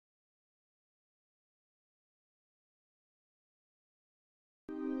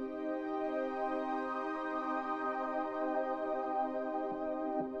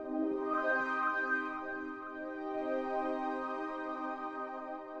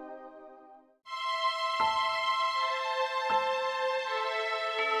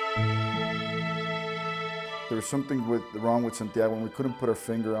There was something wrong with Santiago and we couldn't put our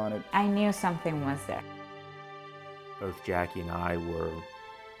finger on it. I knew something was there. Both Jackie and I were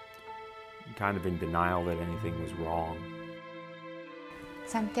kind of in denial that anything was wrong.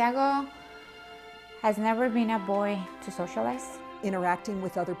 Santiago has never been a boy to socialize. Interacting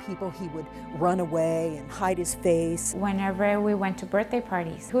with other people, he would run away and hide his face. Whenever we went to birthday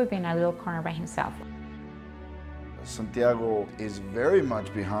parties, he would be in a little corner by himself. Santiago is very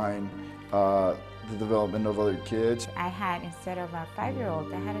much behind the development of other kids. I had, instead of a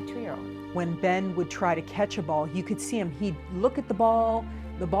 5-year-old, I had a 2-year-old. When Ben would try to catch a ball, you could see him, he'd look at the ball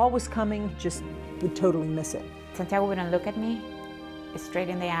was coming, just would totally miss it. Santiago wouldn't look at me straight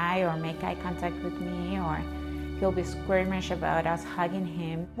in the eye or make eye contact with me, or he'll be squirmish about us hugging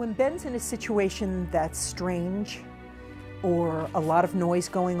him. When Ben's in a situation that's strange or a lot of noise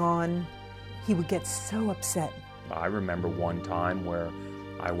going on, he would get so upset. I remember one time where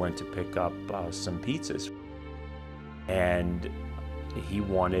I went to pick up some pizzas and he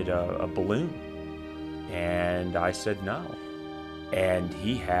wanted a balloon and I said no. And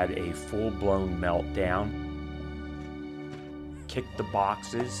he had a full-blown meltdown, kicked the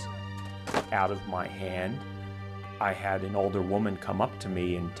boxes out of my hand. I had an older woman come up to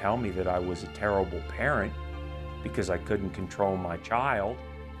me and tell me that I was a terrible parent because I couldn't control my child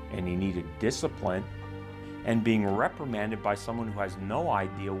and he needed discipline. And being reprimanded by someone who has no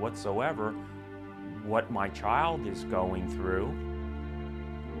idea whatsoever what my child is going through.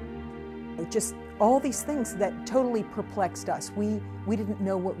 Just all these things that totally perplexed us. We didn't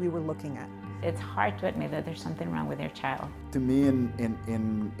know what we were looking at. It's hard to admit that there's something wrong with your child. To me,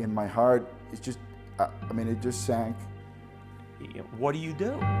 in my heart, it's just, I mean, it just sank. What do you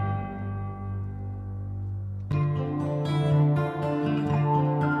do?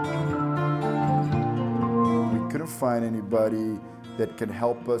 We couldn't find anybody that can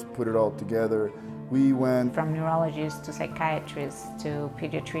help us put it all together. We went from neurologists to psychiatrists to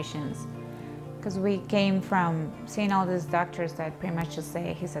pediatricians, because we came from seeing all these doctors that pretty much just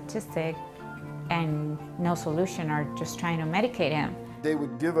say he's autistic and no solution, or just trying to medicate him. They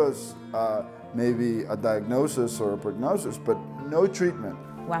would give us maybe a diagnosis or a prognosis, but no treatment.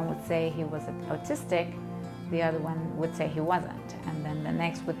 One would say he was autistic, the other one would say he wasn't, and then the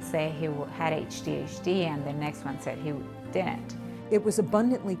next would say he had ADHD, and the next one said he didn't. It was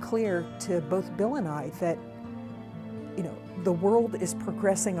abundantly clear to both Bill and I that, you know, the world is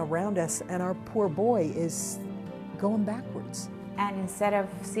progressing around us and our poor boy is going backwards. And instead of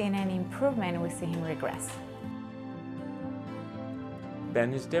seeing any improvement, we see him regress.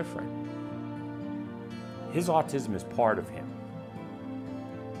 Ben is different. His autism is part of him.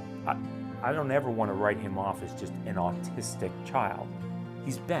 I don't ever want to write him off as just an autistic child.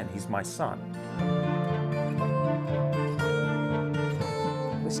 He's Ben, he's my son.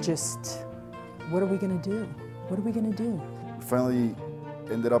 It was just, what are we going to do? What are we going to do? We finally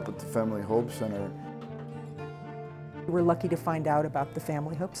ended up at the Family Hope Center. We were lucky to find out about the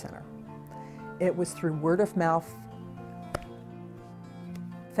Family Hope Center. It was through word of mouth.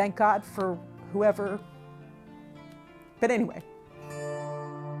 Thank God for whoever. But anyway.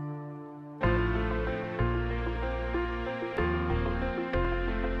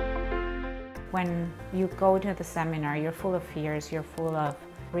 When you go to the seminar, you're full of fears, you're full of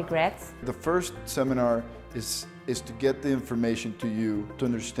regrets. The first seminar is to get the information to you to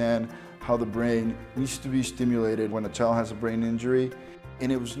understand how the brain needs to be stimulated when a child has a brain injury.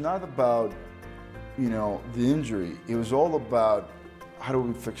 And it was not about, you know, the injury. It was all about, how do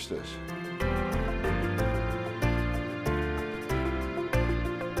we fix this?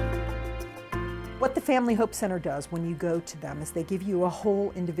 What the Family Hope Center does when you go to them is they give you a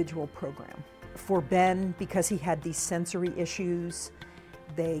whole individual program. For Ben, because he had these sensory issues,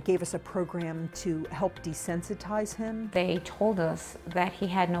 they gave us a program to help desensitize him. They told us that he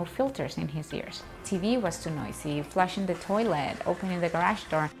had no filters in his ears. TV was too noisy, flushing the toilet, opening the garage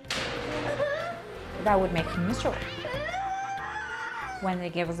door. That would make him miserable. When they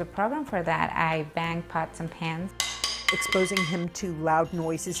gave us a program for that, I banged pots and pans. Exposing him to loud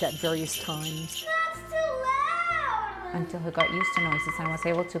noises at various times. That's too loud! Until he got used to noises and was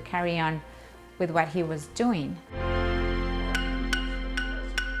able to carry on with what he was doing.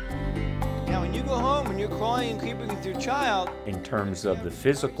 Now, when you go home and you're crying and creeping with your child. In terms of the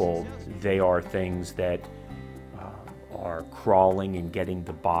physical, they are things that are crawling and getting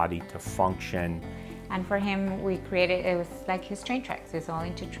the body to function. And for him, we created, it was like his train tracks. It's all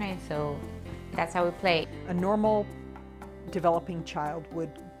into train, so that's how we play. A normal developing child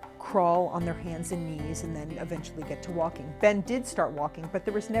would crawl on their hands and knees and then eventually get to walking. Ben did start walking, but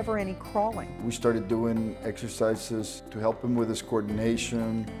there was never any crawling. We started doing exercises to help him with his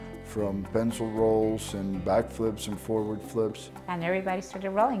coordination, from pencil rolls and backflips and forward flips. And everybody started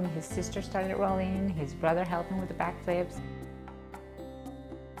rolling. His sister started rolling, his brother helped him with the backflips.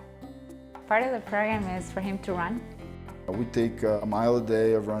 Part of the program is for him to run. We take a mile a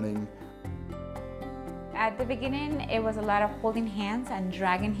day of running. At the beginning, it was a lot of holding hands and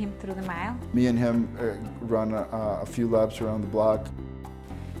dragging him through the mile. Me and him run a few laps around the block.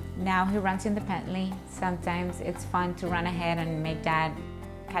 Now he runs independently. Sometimes it's fun to run ahead and make Dad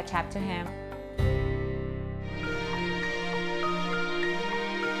catch up to him.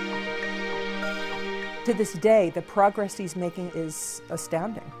 To this day, the progress he's making is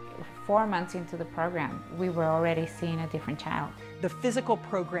astounding. 4 months into the program, we were already seeing a different child. The physical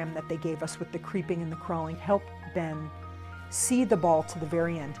program that they gave us with the creeping and the crawling helped Ben see the ball to the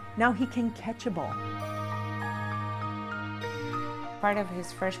very end. Now he can catch a ball. Part of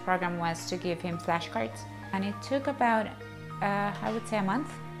his first program was to give him flashcards, and it took about, I would say, a month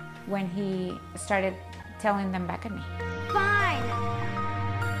when he started telling them back at me. Fine.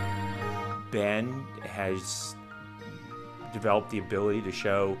 Ben has developed the ability to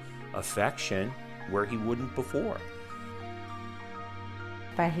show affection where he wouldn't before.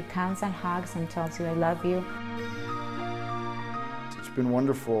 But he comes and hugs and tells you, I love you. It's been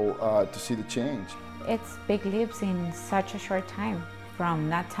wonderful to see the change. It's big leaps in such a short time, from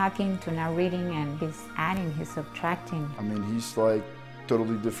not talking to now reading, and he's adding, he's subtracting. I mean, he's like a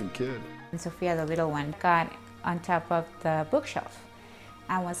totally different kid. And Sophia, the little one, got on top of the bookshelf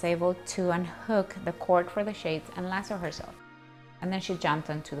and was able to unhook the cord for the shades and lasso herself. And then she jumped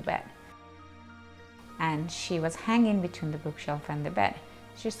onto the bed. And she was hanging between the bookshelf and the bed.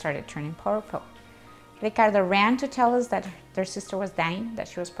 She started turning purple. Ricardo ran to tell us that their sister was dying, that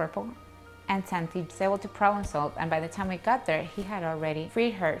she was purple. And Santi was able to problem solve, and by the time we got there, he had already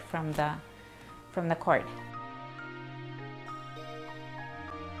freed her from the cord.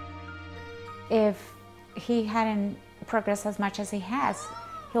 If he hadn't progressed as much as he has,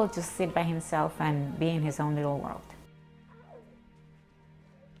 he'll just sit by himself and be in his own little world.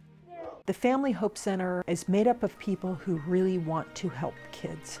 The Family Hope Center is made up of people who really want to help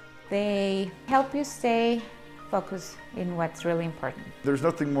kids. They help you stay focused in what's really important. There's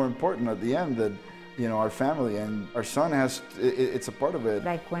nothing more important at the end than, you know, our family, and our son it's a part of it.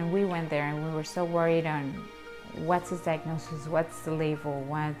 Like when we went there and we were so worried on what's his diagnosis, what's the label,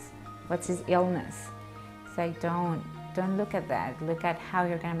 what's his illness. It's like, don't look at that. Look at how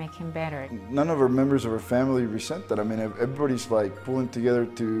you're gonna make him better. None of our members of our family resent that. I mean, everybody's like pulling together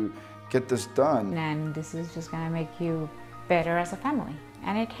to get this done. And this is just gonna make you better as a family.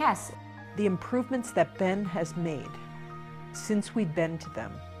 And it has. The improvements that Ben has made since we've been to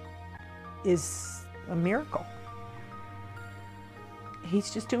them is a miracle.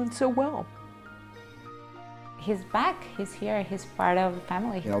 He's just doing so well. He's back, he's here, he's part of the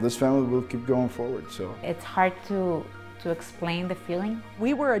family. You know, this family will keep going forward, so. It's hard to explain the feeling.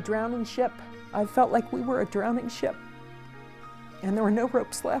 We were a drowning ship. I felt like we were a drowning ship, and there were no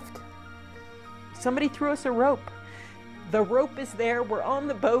ropes left. Somebody threw us a rope. The rope is there, we're on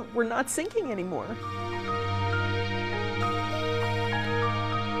the boat, we're not sinking anymore.